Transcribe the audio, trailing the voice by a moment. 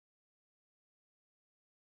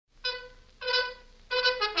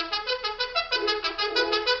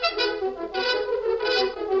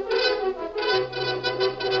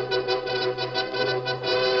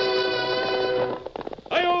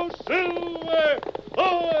Silver!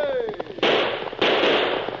 Away!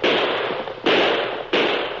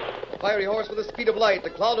 A fiery horse with the speed of light, a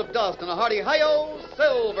cloud of dust, and a hearty hi-yo,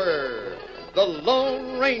 Silver, the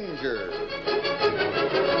Lone Ranger.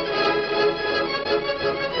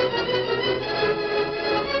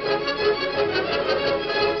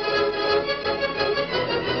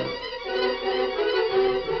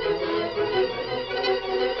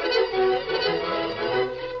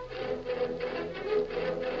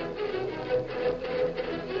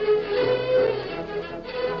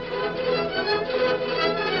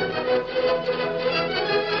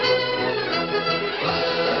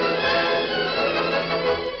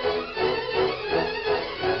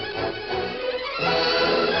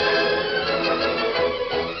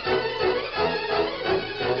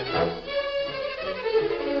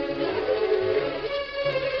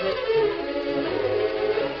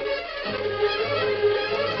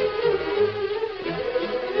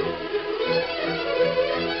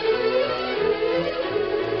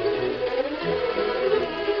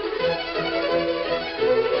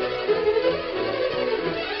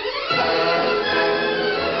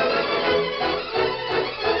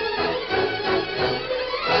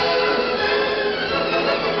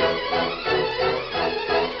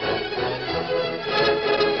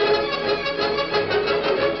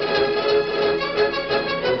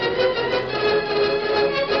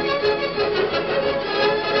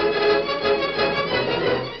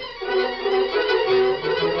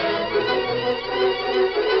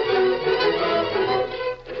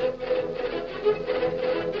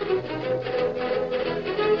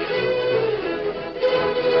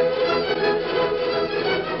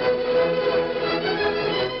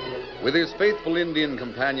 With his faithful Indian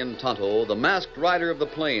companion Tonto, the masked rider of the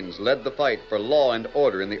plains led the fight for law and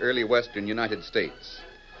order in the early western United States.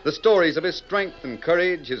 The stories of his strength and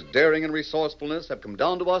courage, his daring and resourcefulness have come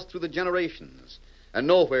down to us through the generations, and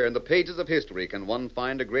nowhere in the pages of history can one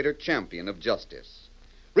find a greater champion of justice.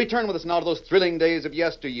 Return with us now to those thrilling days of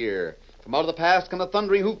yesteryear. From out of the past come the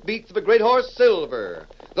thundering hoofbeats of a great horse, Silver.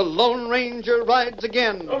 The Lone Ranger rides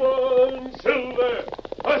again. Come on, Silver!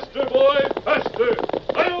 Faster, boy, faster!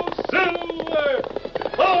 Hi-yo, Silver!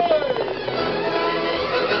 Hi!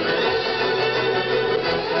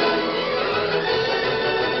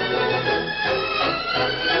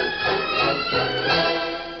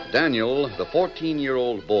 Daniel, the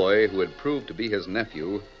 14-year-old boy who had proved to be his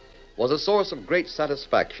nephew, was a source of great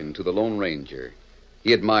satisfaction to the Lone Ranger.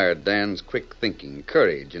 He admired Dan's quick thinking,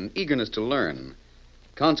 courage, and eagerness to learn.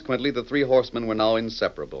 Consequently, the three horsemen were now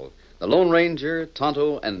inseparable. The Lone Ranger,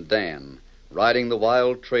 Tonto, and Dan, riding the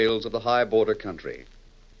wild trails of the high border country.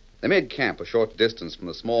 They made camp a short distance from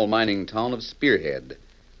the small mining town of Spearhead.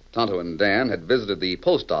 Tonto and Dan had visited the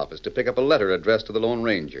post office to pick up a letter addressed to the Lone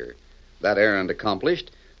Ranger. That errand accomplished,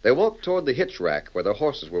 they walked toward the hitch rack where their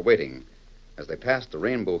horses were waiting. As they passed the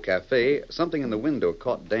Rainbow Cafe, something in the window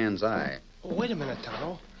caught Dan's eye. Oh, wait a minute,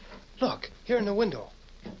 Tonto. Look, here in the window.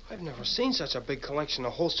 I've never seen such a big collection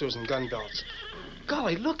of holsters and gun belts.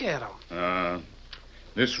 Golly, look at them.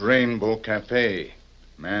 This Rainbow Cafe.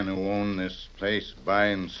 Man who own this place buy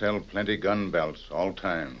and sell plenty gun belts all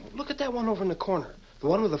time. Look at that one over in the corner. The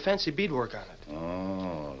one with the fancy beadwork on it.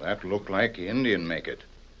 Oh, that look like Indian make it.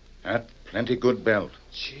 That plenty good belt.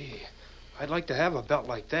 Gee, I'd like to have a belt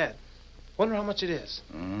like that. Wonder how much it is.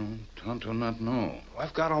 Tonto not know. Well,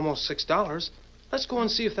 I've got almost $6. Let's go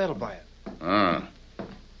and see if that'll buy it.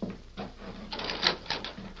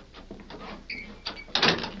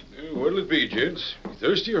 What'll it be, gents? You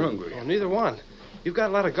thirsty or hungry? Well, neither one. You've got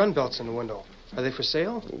a lot of gun belts in the window. Are they for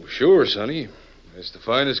sale? Oh, sure, Sonny. That's the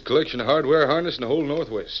finest collection of hardware harness in the whole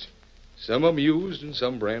Northwest. Some of them used and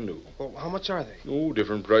some brand new. Well, how much are they? Oh,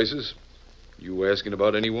 different prices. You asking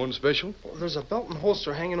about any one special? Well, there's a belt and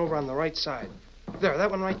holster hanging over on the right side. There, that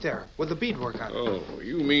one right there, with the beadwork on it. Oh,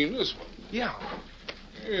 you mean this one? Yeah.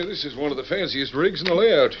 Yeah, this is one of the fanciest rigs in the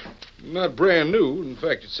layout. Not brand new. In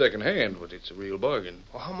fact, it's second-hand, but it's a real bargain.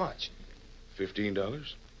 Well, how much?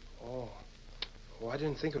 $15. Oh. Well, I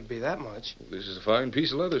didn't think it would be that much. Well, this is a fine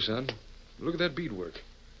piece of leather, son. Look at that beadwork.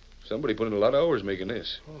 Somebody put in a lot of hours making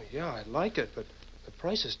this. Oh, yeah, I'd like it, but the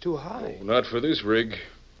price is too high. Oh, not for this rig.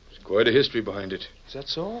 There's quite a history behind it. Is that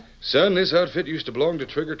so? Son, this outfit used to belong to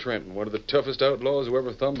Trigger Trenton, one of the toughest outlaws who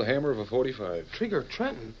ever thumbed the hammer of a .45. Trigger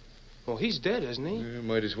Trenton? Well, he's dead, isn't he? Yeah,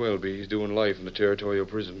 might as well be. He's doing life in the territorial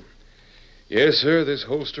prison. Yes, sir, this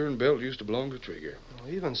holster and belt used to belong to Trigger.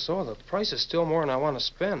 Well, even so, the price is still more than I want to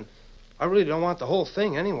spend. I really don't want the whole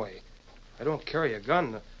thing anyway. I don't carry a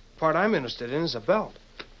gun. The part I'm interested in is a belt.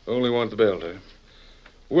 Only want the belt, huh?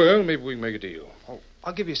 Well, maybe we can make a deal. Oh,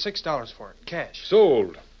 I'll give you $6 for it, cash.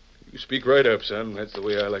 Sold. You speak right up, son. That's the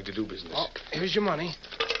way I like to do business. Oh, here's your money.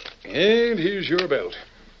 And here's your belt.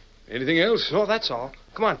 Anything else? No, that's all.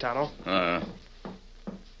 Come on, Tonto.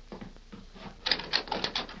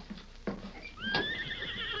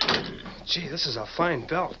 Gee, this is a fine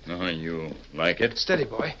belt. Oh, you like it? Steady,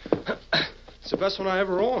 boy. It's the best one I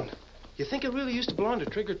ever owned. You think it really used to belong to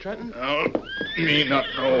Trigger Trenton? Oh, me not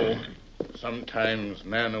know. Sometimes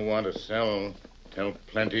man who want to sell tell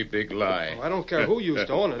plenty big lie. Oh, I don't care who used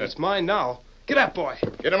to own it. It's mine now. Get up, boy.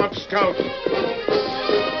 Get him up, Scout.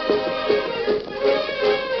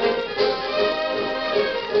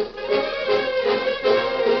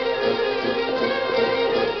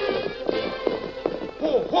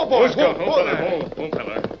 Whoa, boy. Whoa there. Whoa,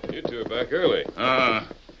 fella. You two are back early.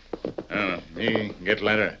 Me get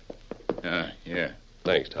ladder. Yeah.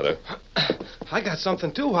 Thanks, Tonto. I got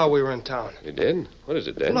something, too, while we were in town. You did? What is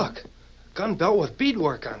it, Dan? Look, gun belt with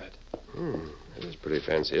beadwork on it. That is pretty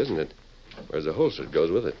fancy, isn't it? Where's the holster that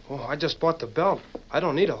goes with it? Oh, I just bought the belt. I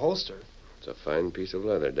don't need a holster. It's a fine piece of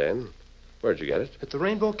leather, Dan. Where'd you get it? At the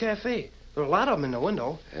Rainbow Cafe. There are a lot of them in the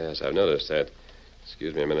window. Yes, I've noticed that.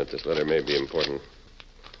 Excuse me a minute. This letter may be important.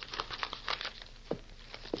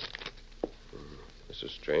 This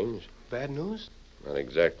is strange. Bad news? Not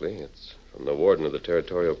exactly. It's from the warden of the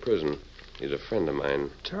territorial prison. He's a friend of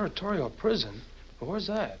mine. Territorial prison? Where's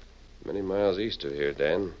that? Many miles east of here,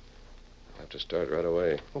 Dan. I'll have to start right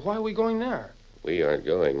away. Well, why are we going there? We aren't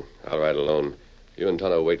going. I'll ride alone. You and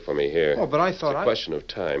Tonto wait for me here. Oh, but I thought It's a question of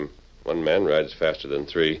time. One man rides faster than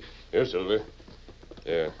three. Here, Silver.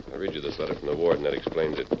 Here, I'll read you this letter from the warden that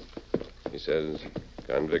explains it. He says,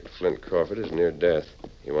 Convict Flint Crawford is near death.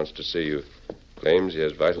 He wants to see you. Claims he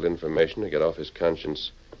has vital information to get off his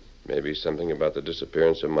conscience. Maybe something about the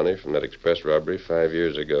disappearance of money from that express robbery 5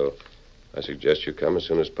 years ago. I suggest you come as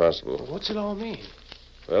soon as possible. Well, what's it all mean?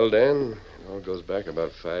 Well, Dan, it all goes back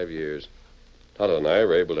about 5 years. Tonto and I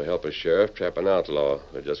were able to help a sheriff trap an outlaw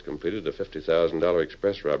who had just completed a $50,000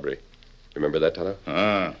 express robbery. Remember that, Tonto?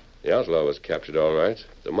 The outlaw was captured all right.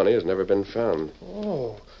 The money has never been found.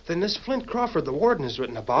 Oh, then this Flint Crawford the warden has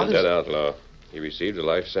written about The dead outlaw. He received a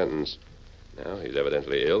life sentence. Now he's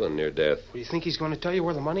evidently ill and near death. Do you think he's going to tell you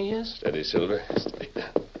where the money is? Steady, Silver. Steady.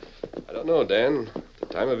 I don't know, Dan. At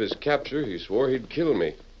the time of his capture, he swore he'd kill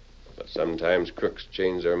me. But sometimes crooks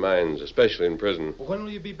change their minds, especially in prison. Well, when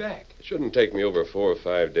will you be back? It shouldn't take me over 4 or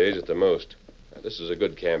 5 days at the most. Now, this is a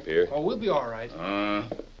good camp here. Oh, we'll be all right.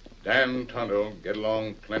 Dan, Tonto, get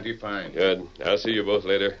along plenty fine. Good. I'll see you both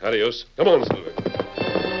later. Adios. Come on, Silver.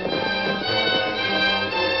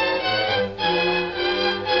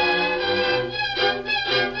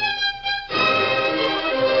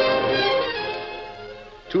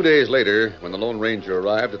 2 days later, when the Lone Ranger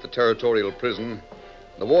arrived at the territorial prison,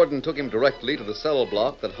 the warden took him directly to the cell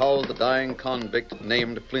block that housed the dying convict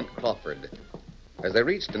named Flint Crawford. As they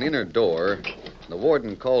reached an inner door, the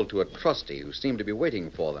warden called to a trustee who seemed to be waiting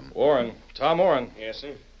for them. Warren. Tom Warren. Yes,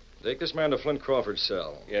 sir? Take this man to Flint Crawford's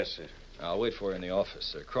cell. Yes, sir. I'll wait for you in the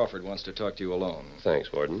office. Crawford wants to talk to you alone.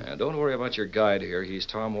 Thanks, Warden. And don't worry about your guide here. He's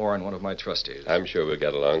Tom Warren, one of my trustees. I'm sure we'll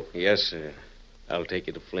get along. Yes, sir. I'll take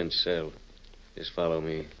you to Flint's cell. Just follow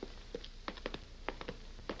me.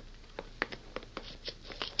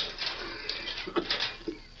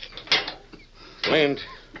 Flint.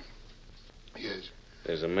 Yes.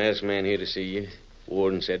 There's a masked man here to see you.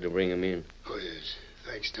 Warden said to bring him in. Oh, yes.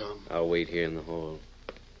 Thanks, Tom. I'll wait here in the hall.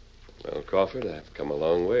 Well, Crawford, I've come a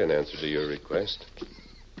long way in answer to your request.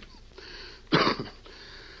 I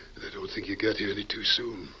don't think you got here any too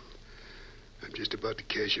soon. I'm just about to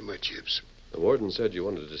cash in my chips. The warden said you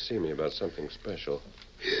wanted to see me about something special.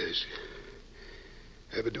 Yes.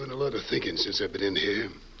 I've been doing a lot of thinking since I've been in here.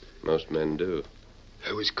 Most men do.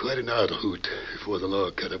 I was quite an out hoot before the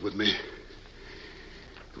law caught up with me.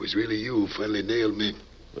 It was really you who finally nailed me.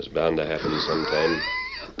 It was bound to happen sometime.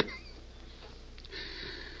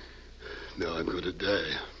 Now I'm going to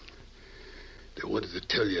die. I wanted to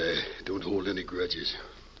tell you I don't hold any grudges.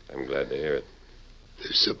 I'm glad to hear it.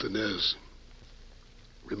 There's something else.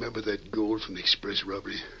 Remember that gold from the express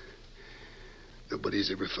robbery? Nobody's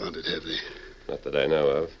ever found it, have they? Not that I know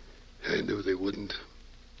of. I knew they wouldn't.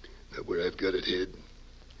 Not where I've got it hid.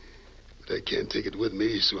 But I can't take it with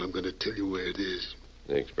me, so I'm going to tell you where it is.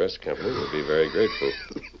 The express company will be very grateful.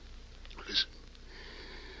 Listen.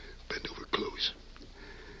 Bend over close.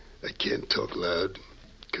 I can't talk loud,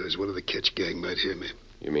 because one of the Ketch gang might hear me.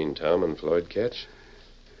 You mean Tom and Floyd Ketch?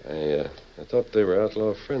 I thought they were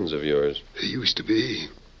outlaw friends of yours. They used to be.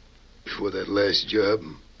 Before that last job.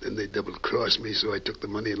 Then they double-crossed me, so I took the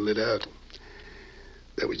money and lit out.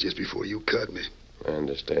 That was just before you caught me. I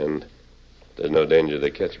understand. There's no danger of the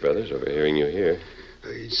Ketch brothers overhearing you here. I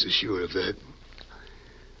ain't so sure of that.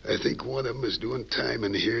 I think one of them is doing time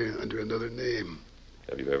in here under another name.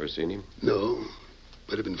 Have you ever seen him? No,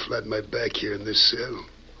 but I've been flat on my back here in this cell.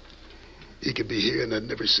 He could be here and I'd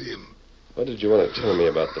never see him. What did you want to tell me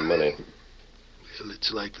about the money? Well,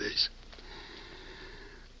 it's like this.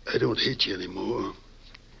 I don't hate you anymore.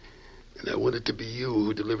 And I want it to be you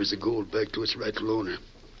who delivers the gold back to its rightful owner.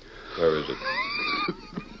 Where is it?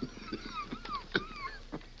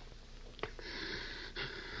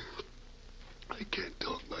 I can't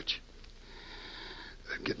talk much.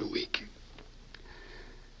 I'm getting weak.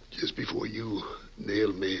 Just before you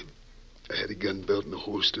nailed me, I had a gun belt and a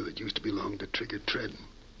holster that used to belong to Trigger Trenton.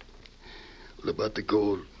 Well, about the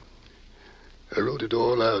gold, I wrote it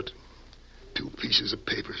all out. 2 pieces of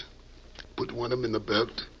paper. Put one of them in the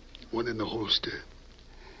belt, one in the holster.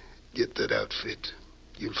 Get that outfit.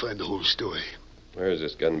 You'll find the whole story. Where is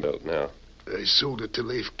this gun belt now? I sold it to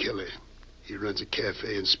Leif Kelly. He runs a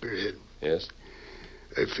cafe in Spearhead. Yes?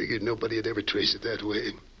 I figured nobody'd ever trace it that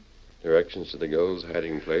way. Directions to the gold's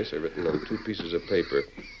hiding place are written on 2 pieces of paper,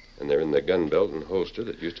 and they're in the gun belt and holster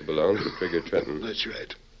that used to belong to Trigger Trenton. That's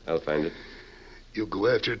right. I'll find it. You'll go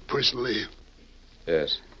after it personally?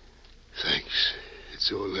 Yes. Thanks.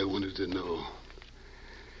 It's all I wanted to know.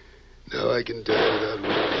 Now I can die without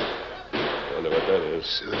worry. I wonder what that is.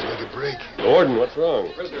 Sounds like a break. Warden, what's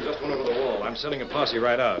wrong? Prisoner just went over the wall. I'm sending a posse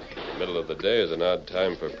right out. Middle of the day is an odd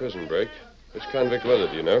time for prison break. Which convict was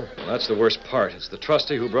it, do you know? Well, that's the worst part. It's the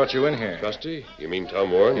trustee who brought you in here. Trustee? You mean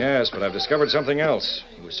Tom Warren? Yes, but I've discovered something else.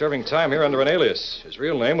 He was serving time here under an alias. His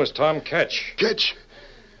real name was Tom Ketch. Ketch?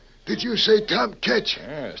 Did you say Tom Ketch?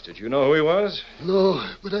 Yes. Did you know who he was? No,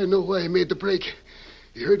 but I know why he made the break.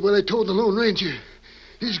 You heard what I told the Lone Ranger.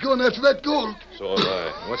 He's going after that gold. So am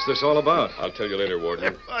I. What's this all about? I'll tell you later,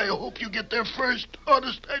 Warden. I hope you get there first.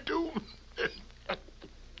 Honest, I do.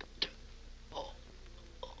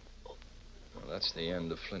 Well, that's the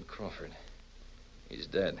end of Flint Crawford. He's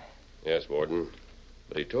dead. Yes, Warden.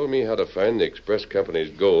 But he told me how to find the express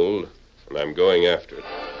company's gold, and I'm going after it.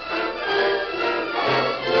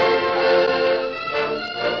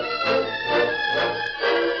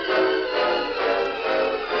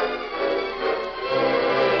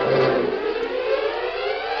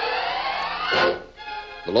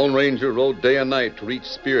 The Lone Ranger rode day and night to reach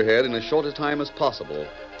Spearhead in as short a time as possible.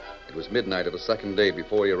 It was midnight of the second day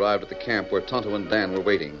before he arrived at the camp where Tonto and Dan were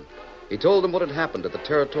waiting. He told them what had happened at the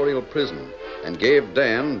territorial prison and gave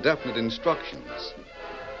Dan definite instructions.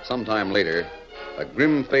 Sometime later, a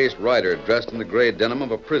grim-faced rider dressed in the gray denim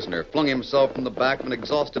of a prisoner flung himself from the back of an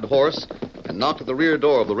exhausted horse and knocked at the rear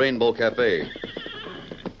door of the Rainbow Cafe.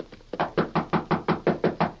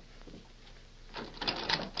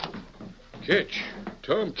 Ketch.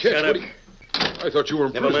 Tom Ketch. Shut up. I thought you were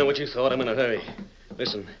in Never prison. mind what you thought. I'm in a hurry.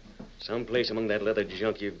 Listen, someplace among that leather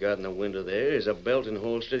junk you've got in the window there is a belt and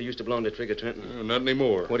holster that used to belong to Trigger Trenton. Not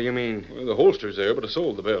anymore. What do you mean? Well, the holster's there, but I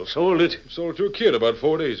sold the belt. Sold it? Sold it to a kid about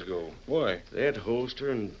 4 days ago. Why? That holster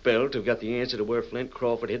and belt have got the answer to where Flint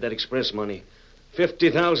Crawford hid that express money.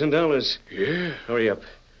 $50,000. Yeah? Hurry up.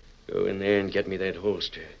 Go in there and get me that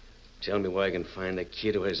holster. Tell me where I can find the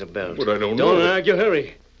kid who has the belt. But I don't know. Don't argue.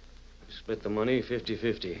 Hurry. Split the money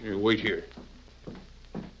 50-50. Here, wait here.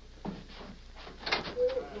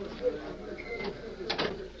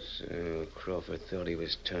 So Crawford thought he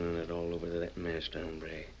was turning it all over to that masked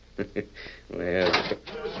hombre. Well...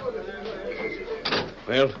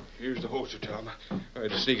 Well? Here's the holster, Tom. I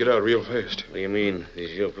had to sneak it out real fast. What do you mean?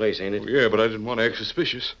 This is your place, ain't it? Well, yeah, but I didn't want to act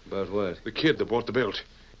suspicious. About what? The kid that bought the belt.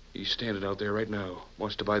 He's standing out there right now.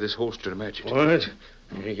 Wants to buy this holster to match it. What?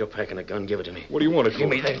 Here, you're packing a gun. Give it to me. What do you want it for? Give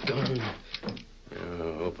me that gun.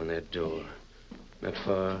 Now, open that door. Not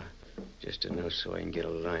far. Just enough so I can get a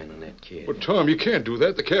line on that kid. But, Tom, you can't do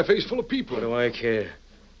that. The cafe's full of people. What do I care?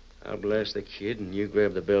 I'll blast the kid and you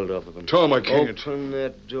grab the belt off of him. Tom, I can't. Open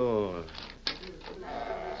that door.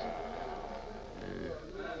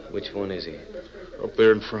 Which one is he? Up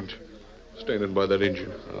there in front. Standing by that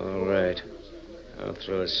engine. All right. I'll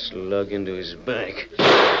throw a slug into his back.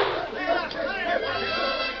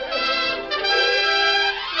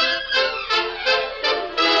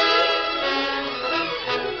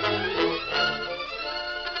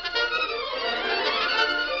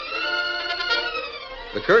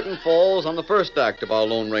 The curtain falls on the first act of our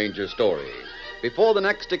Lone Ranger story. Before the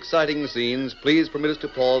next exciting scenes, please permit us to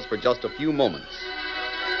pause for just a few moments.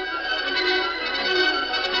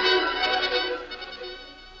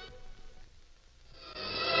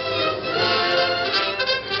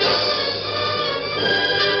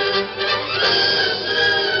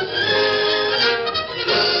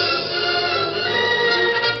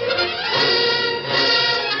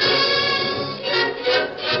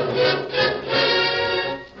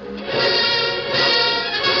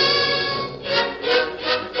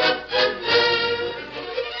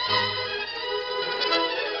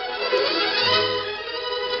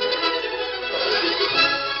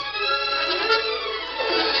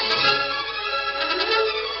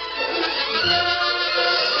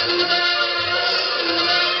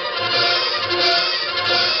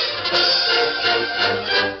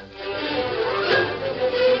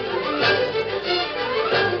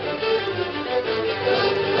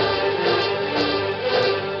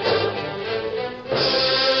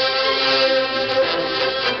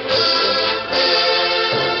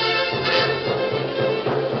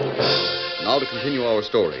 continue our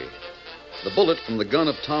story. The bullet from the gun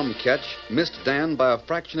of Tom Ketch missed Dan by a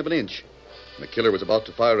fraction of an inch. The killer was about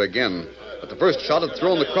to fire again, but the first shot had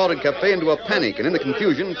thrown the crowded cafe into a panic, and in the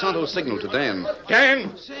confusion, Tonto signaled to Dan.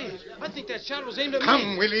 Dan! Say, I think that shot was aimed at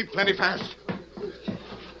Come, me. we'll leave plenty fast.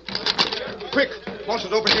 Quick,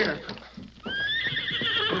 horses over here.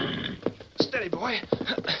 Steady, boy.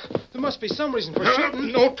 There must be some reason for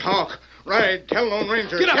shooting. No talk. Ride, tell Lone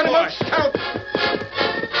Ranger. Get up, him boy. up, scout.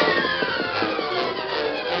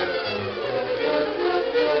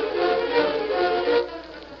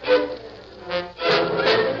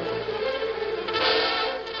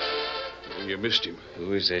 You missed him.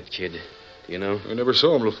 Who is that kid? Do you know? I never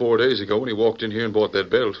saw him till 4 days ago when he walked in here and bought that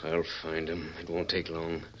belt. I'll find him. It won't take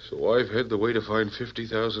long. So I've had the way to find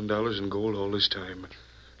 $50,000 in gold all this time.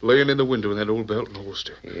 Laying in the window in that old belt and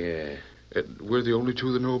holster. Yeah. And we're the only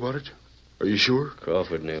two that know about it? Are you sure?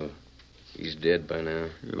 Crawford knew. He's dead by now.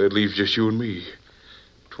 That leaves just you and me.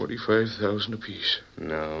 25,000 apiece.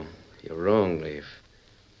 No, you're wrong, Leif.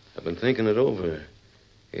 I've been thinking it over.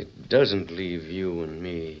 It doesn't leave you and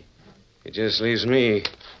me. It just leaves me.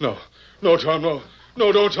 No. No, Tom, no.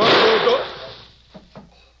 No, don't, Tom. No, don't.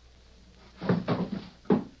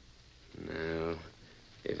 Now,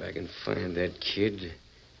 if I can find that kid,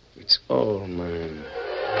 it's all mine.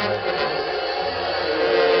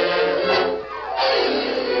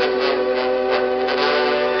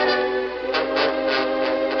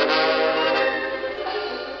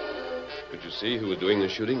 Could you see who was doing the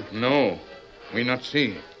shooting? No, we not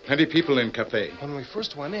see. Plenty people in cafe. When we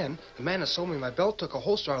first went in, the man that sold me my belt took a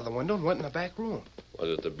holster out of the window and went in the back room. Was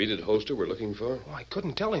it the beaded holster we're looking for? Oh, I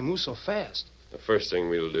couldn't tell he moved so fast. The first thing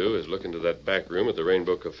we'll do is look into that back room at the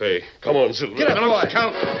Rainbow Cafe. Come on, Silver. Get up, Tell him, boy.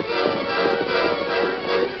 scout.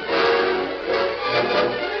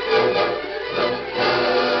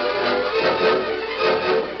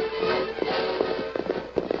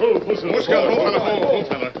 What's Scout, hold,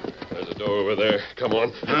 fella. There's a door over there. Come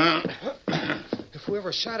on. If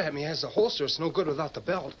whoever shot at me has the holster, it's no good without the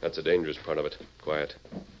belt. That's the dangerous part of it. Quiet.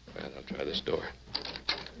 Right, I'll try this door.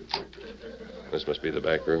 This must be the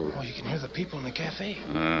back room. Oh, you can hear the people in the cafe.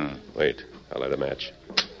 Wait, I'll light a match.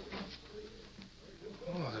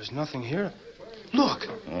 Oh, there's nothing here. Look.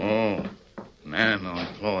 Oh, man on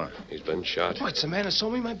the floor. He's been shot. Oh, it's the man that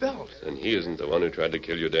sold me my belt. And he isn't the one who tried to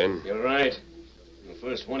kill you, Dan. You're right. The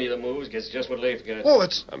first one of the moves gets just what Leif got. Oh,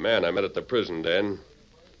 it's... A man I met at the prison, Dan.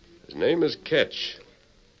 His name is Ketch.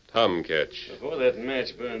 Tom Ketch. Before that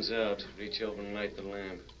match burns out, reach over and light the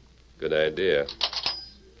lamp. Good idea.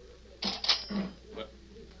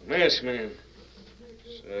 Masked man.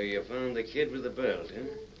 So you found the kid with the belt, huh?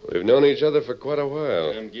 We've known each other for quite a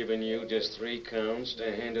while. I'm giving you just 3 counts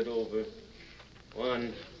to hand it over.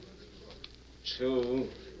 1, 2.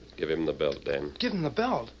 Give him the belt, Dan. Give him the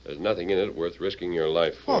belt. There's nothing in it worth risking your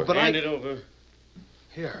life for. Oh, but Hand it over.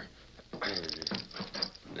 Here.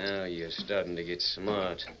 Now you're starting to get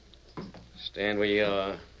smart. Stand where you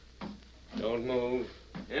are. Don't move.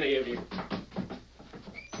 Any of you.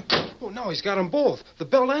 Oh, no, he's got them both. The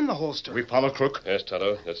belt and the holster. We follow Crook. Yes,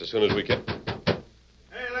 Tonto. That's as soon as we can.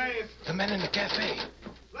 Hey, Leif! The men in the cafe.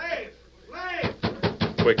 Leif! Leif!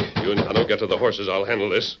 Quick, you and Tonto get to the horses. I'll handle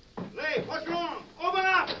this. Leif, what's wrong? Open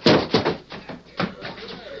up!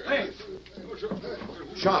 Leif!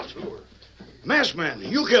 Shot. Masked man,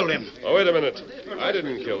 you killed him. Oh, wait a minute. I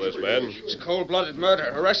didn't kill this man. It's cold-blooded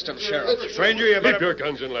murder. Arrest him, Sheriff. Stranger, you Keep better... your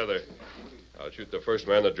guns in leather. I'll shoot the first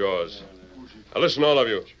man that draws. Now, listen, all of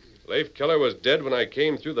you. Leif Keller was dead when I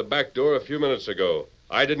came through the back door a few minutes ago.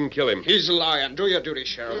 I didn't kill him. He's lying. Do your duty,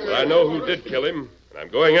 Sheriff. But I know who did kill him, and I'm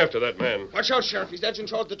going after that man. Watch out, Sheriff. He's edging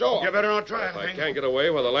toward the door. You better not try If I anything. can't get away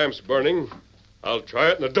while the lamp's burning, I'll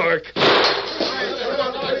try it in the dark. You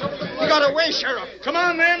got away, Sheriff. Come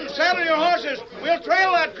on, men. Saddle your horses. We'll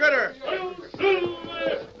trail that critter.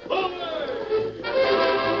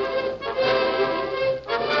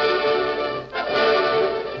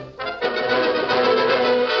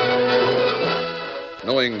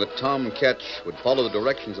 Knowing that Tom Ketch would follow the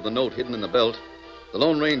directions of the note hidden in the belt, the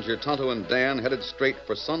Lone Ranger, Tonto, and Dan headed straight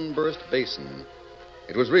for Sunburst Basin.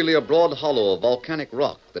 It was really a broad hollow of volcanic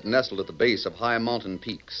rock that nestled at the base of high mountain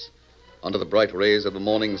peaks. Under the bright rays of the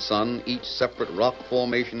morning sun, each separate rock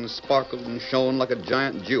formation sparkled and shone like a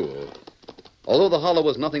giant jewel. Although the hollow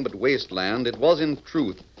was nothing but wasteland, it was in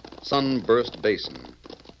truth Sunburst Basin.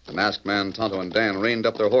 The masked man, Tonto, and Dan reined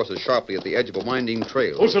up their horses sharply at the edge of a winding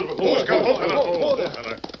trail. Oh,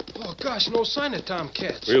 gosh, no sign of Tom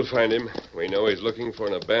Ketch. We'll find him. We know he's looking for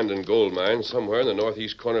an abandoned gold mine somewhere in the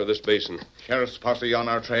northeast corner of this basin. Sheriff's posse on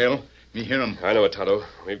our trail. Me hear him. I know it, Tonto.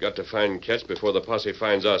 We've got to find Ketch before the posse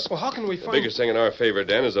finds us. Well, how can we The find... biggest thing in our favor,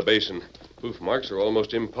 Dan, is the basin. Hoof marks are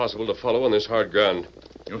almost impossible to follow on this hard ground.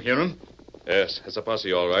 You hear him? Yes, that's a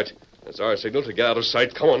posse, all right. It's our signal to get out of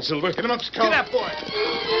sight. Come on, Silver. Get him up, Scout. Get up, boy.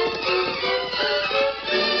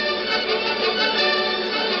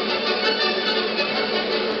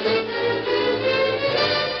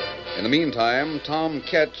 In the meantime, Tom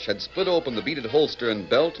Ketch had split open the beaded holster and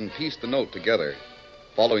belt and pieced the note together.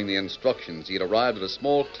 Following the instructions, he had arrived at a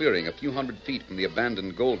small clearing a few hundred feet from the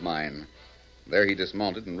abandoned gold mine. There he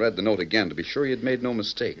dismounted and read the note again to be sure he had made no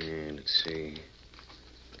mistake. Yeah, let's see.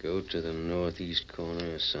 Go to the northeast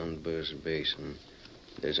corner of Sunburst Basin.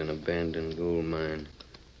 There's an abandoned gold mine.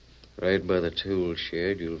 Right by the tool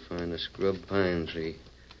shed, you'll find a scrub pine tree.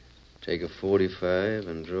 Take a .45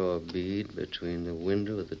 and draw a bead between the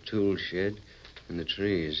window of the tool shed and the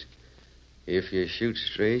trees. If you shoot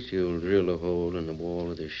straight, you'll drill a hole in the wall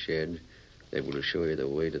of the shed that will show you the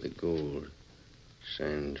way to the gold.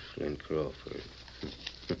 Signed, Flint Crawford.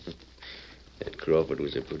 That Crawford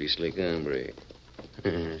was a pretty slick hombre.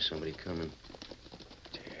 Somebody coming.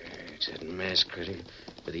 It's that masked critter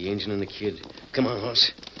with the engine and the kid. Come on,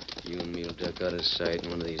 horse. You and me'll duck out of sight in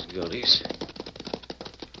one of these gullies.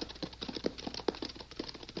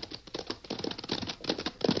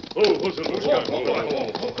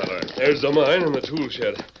 There's the mine and the tool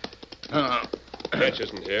shed. Ketch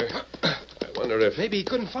isn't here. I wonder if... Maybe he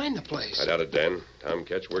couldn't find the place. I doubt it, Dan. Tom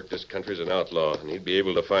Ketch worked this country as an outlaw, and he'd be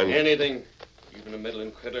able to find... Anything. Even a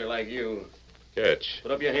meddling critter like you. Ketch.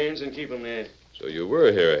 Put up your hands and keep them there. So you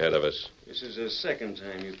were here ahead of us. This is the second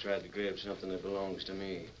time you've tried to grab something that belongs to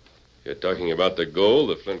me. You're talking about the gold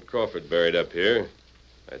that Flint Crawford buried up here.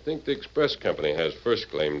 I think the express company has first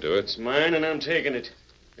claim to it. It's mine, and I'm taking it.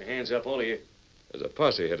 Your hands up, all of you. There's a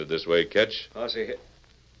posse headed this way, Ketch. Posse,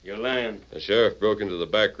 you're lying. The sheriff broke into the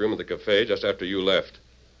back room of the cafe just after you left.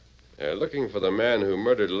 They're looking for the man who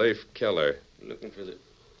murdered Leif Keller. Looking for the...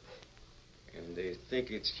 And they think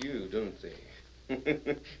it's you, don't they?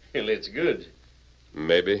 Well, it's good.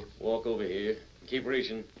 Maybe. Walk over here. Keep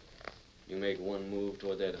reaching. You make one move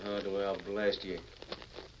toward that hardware, I'll blast you.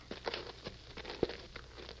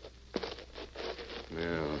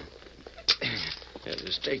 Now,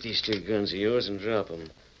 just take these two guns of yours and drop them.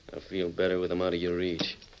 I'll feel better with them out of your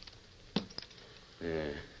reach. Yeah.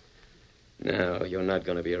 Now, you're not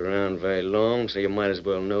going to be around very long, so you might as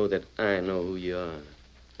well know that I know who you are.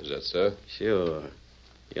 Is that so? Sure.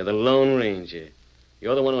 You're the Lone Ranger.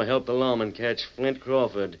 You're the one who helped the lawman catch Flint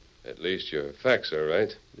Crawford. At least your facts are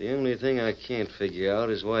right. The only thing I can't figure out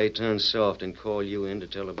is why he turned soft and called you in to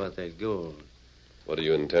tell about that gold. What do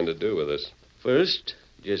you intend to do with us? First,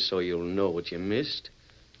 just so you'll know what you missed,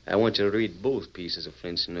 I want you to read both pieces of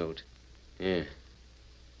Flint's note. Yeah.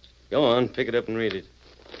 Go on, pick it up and read it.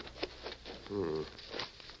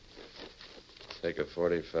 Take a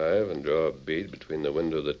 .45 and draw a bead between the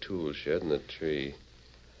window of the tool shed and the tree.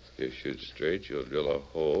 If you shoot straight, you'll drill a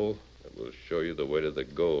hole that will show you the way to the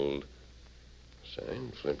gold.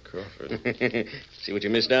 Signed, Flint Crawford. See what you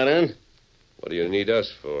missed out on? What do you need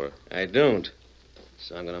us for? I don't.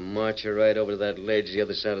 So I'm going to march you right over to that ledge the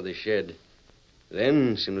other side of the shed.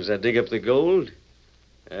 Then, as soon as I dig up the gold,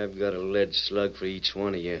 I've got a lead slug for each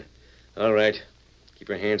one of you. All right. Keep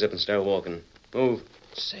your hands up and start walking. Move.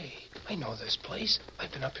 Say, I know this place.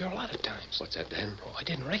 I've been up here a lot of times. What's that, Dan? Oh, I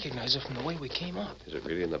didn't recognize it from the way we came up. Is it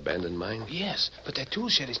really an abandoned mine? Yes, but that tool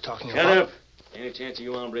shed he's talking Shut about... up. Any chance of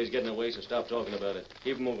you hombres getting away, so stop talking about it.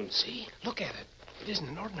 Keep moving. See, look at it. It isn't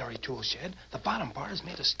an ordinary tool shed. The bottom part is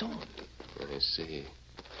made of stone. I see.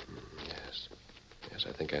 Yes. Yes,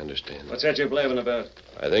 I think I understand. What's that you're blabbing about?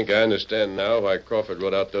 I think I understand now why Crawford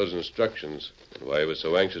wrote out those instructions and why he was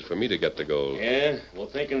so anxious for me to get the gold. Yeah? Well,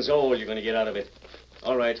 thinking's all you're going to get out of it.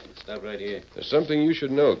 All right. Stop right here. There's something you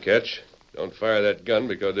should know, Ketch. Don't fire that gun,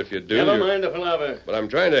 because if you do... Never mind the palaver. But I'm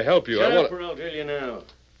trying to help you. Shut I want up or I'll drill you now.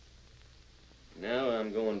 Now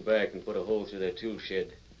I'm going back and put a hole through that tool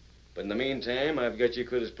shed. But in the meantime, I've got you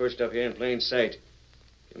critters perched up here in plain sight.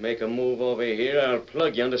 If you make a move over here, I'll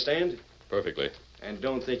plug you, understand? Perfectly. And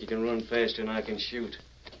don't think you can run faster than I can shoot.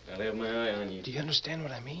 I'll have my eye on you. Do you understand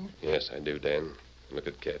what I mean? Yes, I do, Dan. Look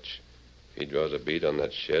at Ketch. If he draws a bead on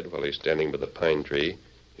that shed while he's standing by the pine tree,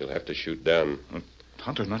 he'll have to shoot down.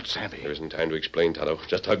 Tonto not savvy. There isn't time to explain, Tonto.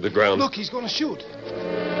 Just hug the ground. Look, he's going to shoot.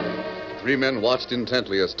 The three men watched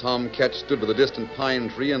intently as Tom Ketch stood by the distant pine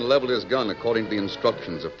tree and leveled his gun according to the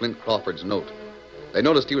instructions of Flint Crawford's note. They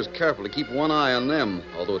noticed he was careful to keep one eye on them,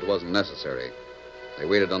 although it wasn't necessary. They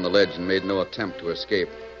waited on the ledge and made no attempt to escape.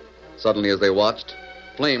 Suddenly, as they watched,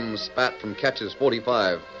 flames spat from Ketch's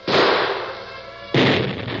 .45.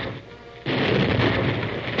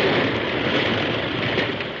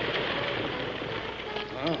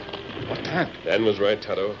 Dan was right,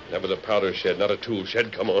 Tonto. That was a powder shed, not a tool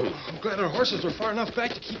shed. Come on. I'm glad our horses were far enough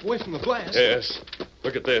back to keep away from the blast. Yes.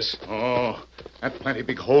 Look at this. Oh, that plenty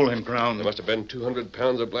big hole in ground. There must have been 200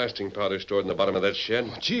 pounds of blasting powder stored in the bottom of that shed.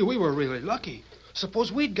 Gee, we were really lucky.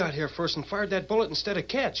 Suppose we'd got here first and fired that bullet instead of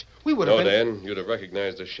Ketch. We would have No, been... Dan, you'd have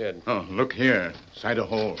recognized the shed. Oh, look here. Side a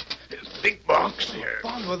hole. There's a big box here.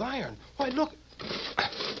 Bound with iron. Why, look.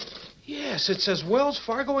 Yes, it says Wells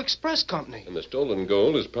Fargo Express Company. And the stolen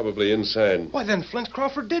gold is probably inside. Why, then Flint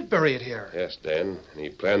Crawford did bury it here. Yes, Dan. And he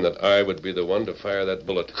planned that I would be the one to fire that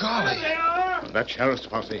bullet. Golly. That sheriff's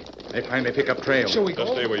posse. They finally pick up trail. Shall we Just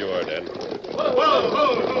go? stay where you are, Dan.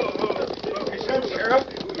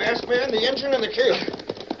 Sheriff, masked man, the engine, and the key.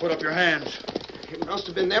 Put up your hands. It must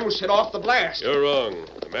have been them who set off the blast. You're wrong.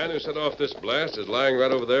 The man who set off this blast is lying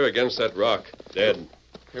right over there against that rock, dead.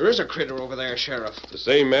 There is a critter over there, Sheriff. The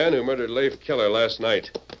same man who murdered Leif Keller last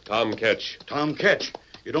night, Tom Ketch. Tom Ketch.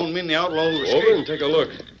 You don't mean the outlaw who Go escaped? over and take a look.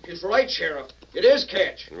 He's right, Sheriff. It is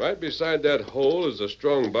Ketch. And right beside that hole is a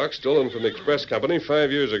strong box stolen from the Express Company 5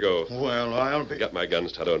 years ago. Well, I'll be... Get my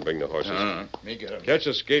guns, Tonto, and bring the horses. Me get him. Ketch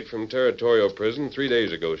escaped from Territorial Prison 3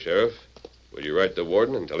 days ago, Sheriff. Will you write the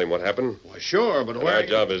warden and tell him what happened? Why, sure, but Our where...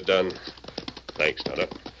 job is done. Thanks, Tonto.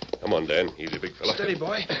 Come on, Dan. Easy, big fella. Steady,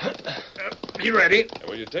 boy. Be ready. And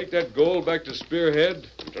will you take that gold back to Spearhead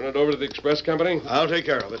and turn it over to the Express Company? I'll take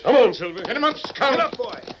care of it. Come on, Silver. Hit him up, Scout. Get up,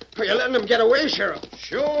 boy. Are you letting them get away, Sheriff?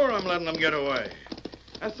 Sure, I'm letting them get away.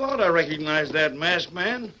 I thought I recognized that masked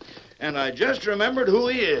man, and I just remembered who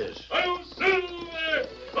he is. Oh, Silver!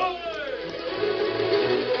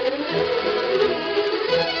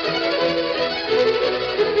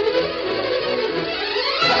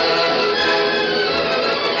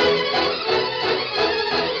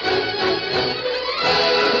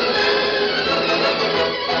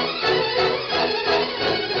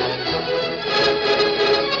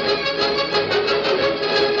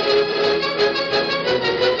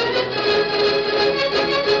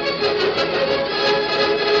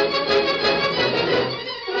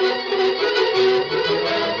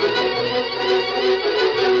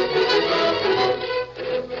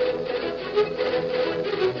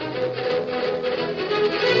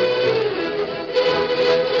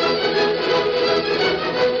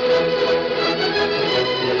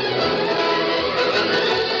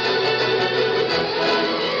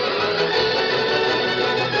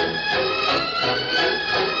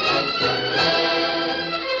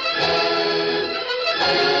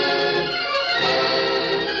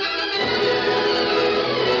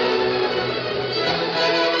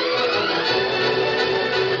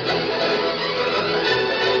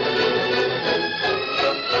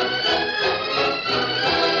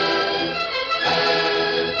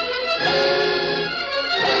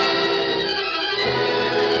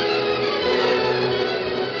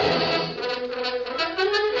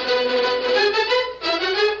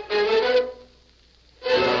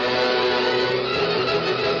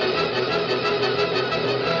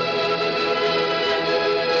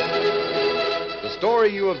 The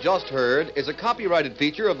story you have just heard is a copyrighted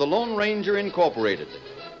feature of the Lone Ranger Incorporated.